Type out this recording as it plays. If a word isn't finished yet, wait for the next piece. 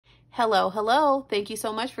Hello. Thank you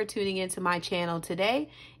so much for tuning into my channel today.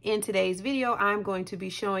 In today's video, I'm going to be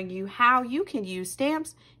showing you how you can use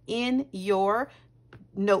stamps in your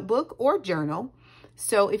notebook or journal.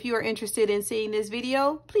 So if you are interested in seeing this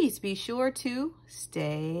video, please be sure to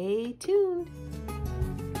stay tuned.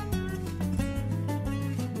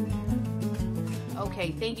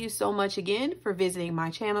 Okay, thank you so much again for visiting my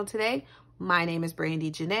channel today. My name is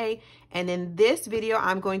Brandi Janei, and in this video,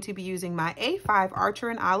 I'm going to be using my A5 Archer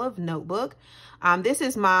and Olive notebook. This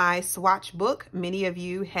is my swatch book. Many of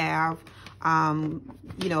you have,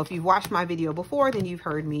 if you've watched my video before, then you've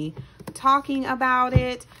heard me talking about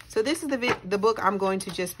it. So this is the book I'm going to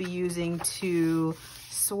just be using to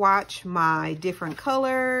swatch my different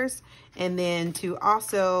colors, and then to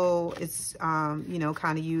also,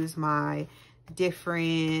 kind of use my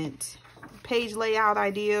different page layout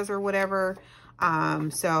ideas or whatever.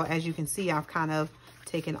 So as you can see, I've kind of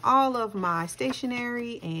taken all of my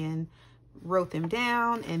stationery and wrote them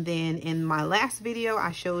down. And then in my last video,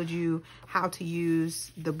 I showed you how to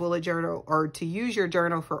use the bullet journal, or to use your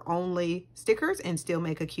journal for only stickers and still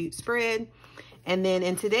make a cute spread. And then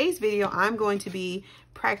in today's video, I'm going to be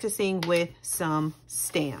practicing with some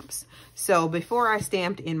stamps. So before I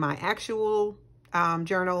stamped in my actual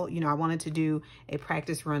journal, I wanted to do a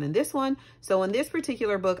practice run in this one. So in this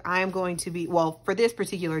particular book, I am going to be, for this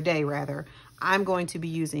particular day rather, I'm going to be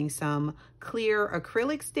using some clear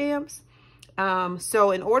acrylic stamps.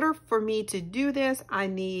 So in order for me to do this, I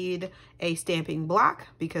need a stamping block,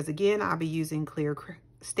 because again, I'll be using clear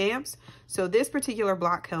stamps. So this particular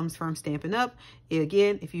block comes from Stampin' Up.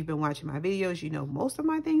 Again, if you've been watching my videos, you know most of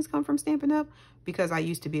my things come from Stampin' Up, because I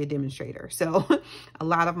used to be a demonstrator. So a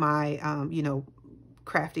lot of my,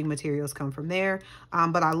 crafting materials come from there.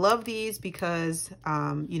 But I love these because,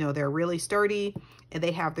 they're really sturdy and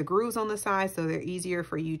they have the grooves on the side, so they're easier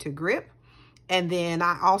for you to grip. And then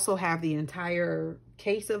I also have the entire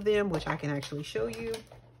case of them, which I can actually show you,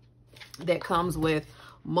 that comes with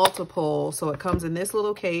multiple. So it comes in this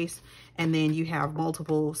little case, and then you have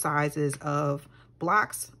multiple sizes of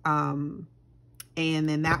blocks. And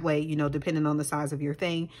then that way, depending on the size of your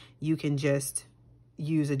thing, you can just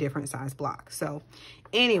use a different size block. So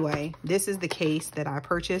anyway, this is the case that I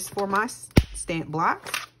purchased for my stamp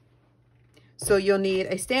blocks. So you'll need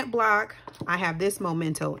a stamp block. I have this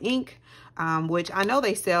Memento ink, which I know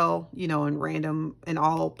they sell, in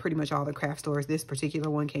pretty much all the craft stores. This particular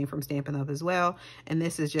one came from Stampin' Up as well. And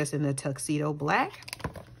this is just in the tuxedo black.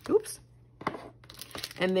 Oops.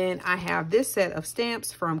 And then I have this set of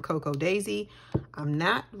stamps from Cocoa Daisy. I'm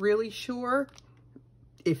not really sure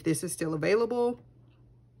if this is still available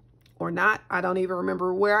or not. I don't even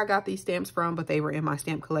remember where I got these stamps from, but they were in my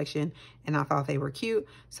stamp collection and I thought they were cute.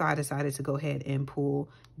 So I decided to go ahead and pull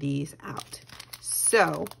these out.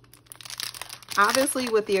 So obviously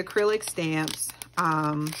with the acrylic stamps,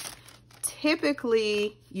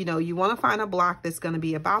 typically, you want to find a block that's going to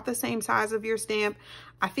be about the same size of your stamp.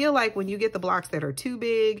 I feel like when you get the blocks that are too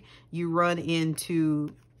big, you run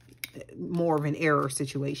into more of an error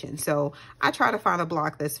situation. So I try to find a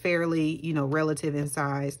block that's fairly, relative in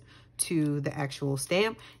size to the actual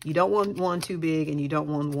stamp. You don't want one too big and you don't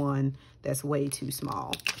want one that's way too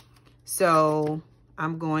small. So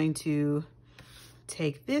I'm going to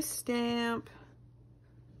take this stamp,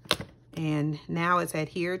 and now it's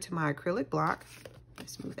adhered to my acrylic block.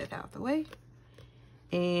 Let's move that out of the way.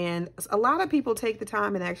 And a lot of people take the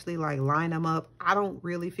time and actually line them up. I don't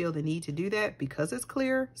really feel the need to do that because it's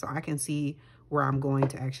clear, so I can see where I'm going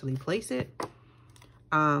to actually place it.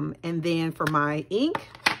 And then for my ink,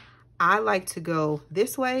 I like to go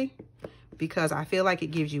this way because I feel like it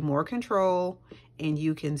gives you more control and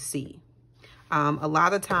you can see. A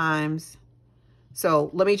lot of times, so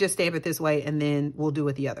let me just stamp it this way and then we'll do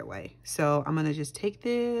it the other way. So I'm gonna just take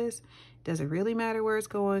this. Doesn't really matter where it's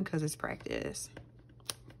going because it's practice.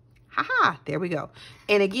 Haha, there we go.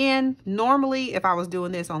 And again, normally if I was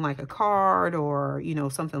doing this on a card or,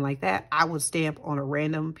 something like that, I would stamp on a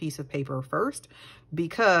random piece of paper first,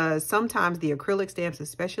 because sometimes the acrylic stamps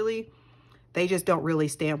especially, they just don't really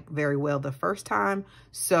stamp very well the first time.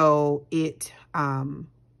 So it,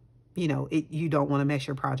 you don't want to mess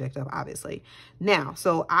your project up, obviously. Now,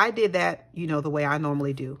 so I did that, the way I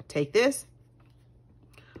normally do. Take this,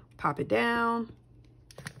 pop it down.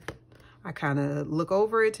 I kind of look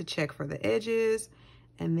over it to check for the edges,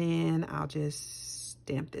 and then I'll just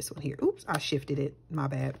stamp this one here. Oops, I shifted it. My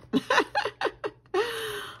bad.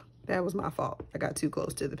 That was my fault. I got too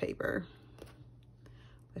close to the paper.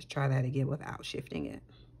 Let's try that again without shifting it.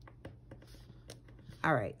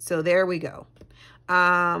 All right, so there we go.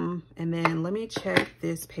 And then let me check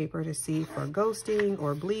this paper to see for ghosting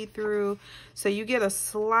or bleed through. So you get a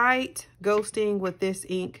slight ghosting with this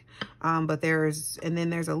ink, but there's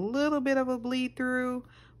a little bit of a bleed through,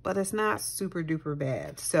 but it's not super duper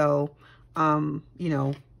bad. So, you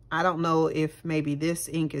know, I don't know if maybe this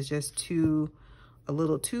ink is just a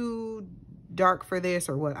little too dark for this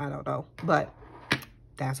or what, I don't know, but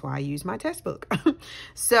that's why I use my test book.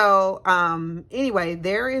 So, anyway,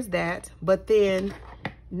 there is that. But then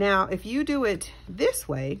now if you do it this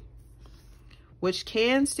way, which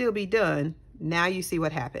can still be done, now you see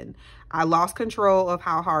what happened. I lost control of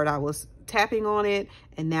how hard I was tapping on it,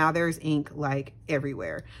 and now there's ink like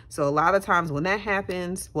everywhere. So a lot of times when that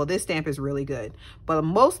happens, well, this stamp is really good, but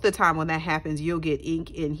most of the time when that happens, you'll get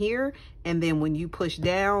ink in here, and then when you push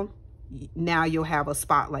down, now you'll have a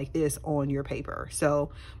spot like this on your paper.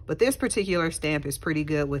 So, but this particular stamp is pretty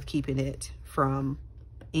good with keeping it from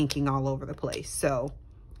inking all over the place. So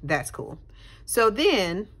that's cool. So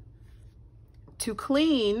then to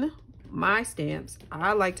clean my stamps,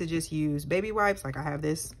 I like to just use baby wipes. Like I have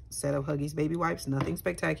this set of Huggies baby wipes, nothing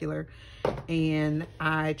spectacular. And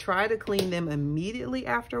I try to clean them immediately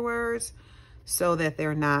afterwards so that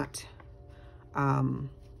they're not,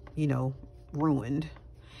 you know, ruined.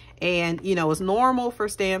 And, you know, it's normal for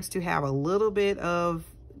stamps to have a little bit of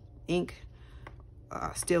ink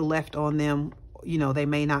still left on them. You know, they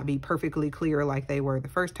may not be perfectly clear like they were the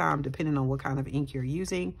first time, depending on what kind of ink you're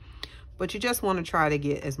using. But you just want to try to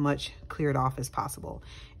get as much cleared off as possible.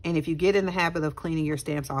 And if you get in the habit of cleaning your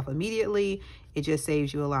stamps off immediately, it just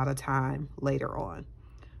saves you a lot of time later on.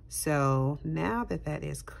 So now that that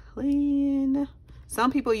is clean,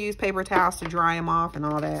 some people use paper towels to dry them off and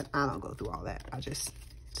all that. I don't go through all that. I just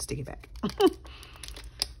stick it back.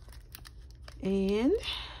 And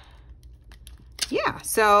yeah,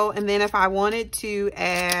 so, and then if I wanted to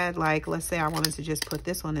add, like, let's say I wanted to just put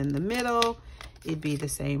this one in the middle, it'd be the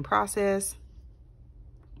same process.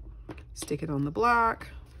 Stick it on the block,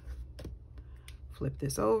 flip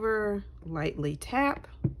this over, lightly tap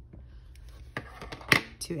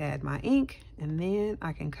to add my ink, and then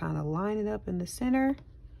I can kind of line it up in the center,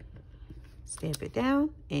 stamp it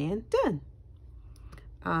down, and done.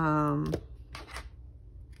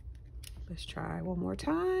 Let's try one more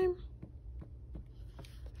time.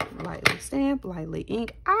 Lightly stamp, lightly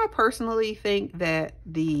ink. I personally think that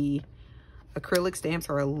the acrylic stamps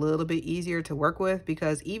are a little bit easier to work with,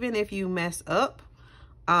 because even if you mess up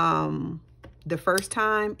the first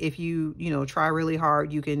time, if you try really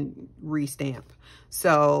hard, you can restamp.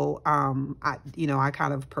 So I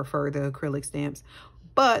kind of prefer the acrylic stamps,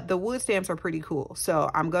 but the wood stamps are pretty cool.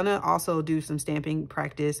 So I'm gonna also do some stamping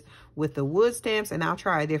practice with the wood stamps, and I'll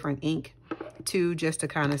try a different ink too, just to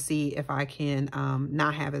kind of see if I can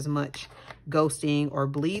not have as much ghosting or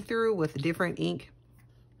bleed through with a different ink,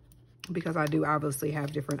 because I do obviously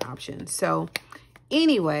have different options. So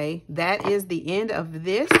anyway, that is the end of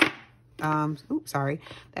this.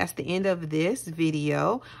 That's the end of this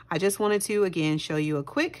video. I just wanted to, again, show you a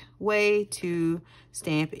quick way to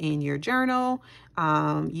stamp in your journal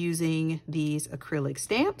using these acrylic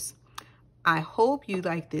stamps. I hope you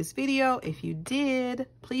liked this video. If you did,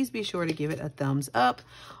 please be sure to give it a thumbs up.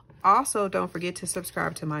 Also, don't forget to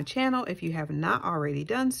subscribe to my channel if you have not already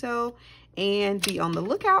done so, and be on the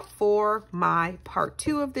lookout for my part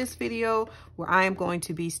 2 of this video, where I am going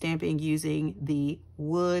to be stamping using the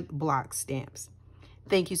wood block stamps.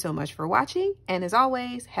 Thank you so much for watching, and as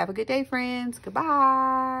always, have a good day, friends.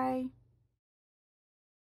 Goodbye.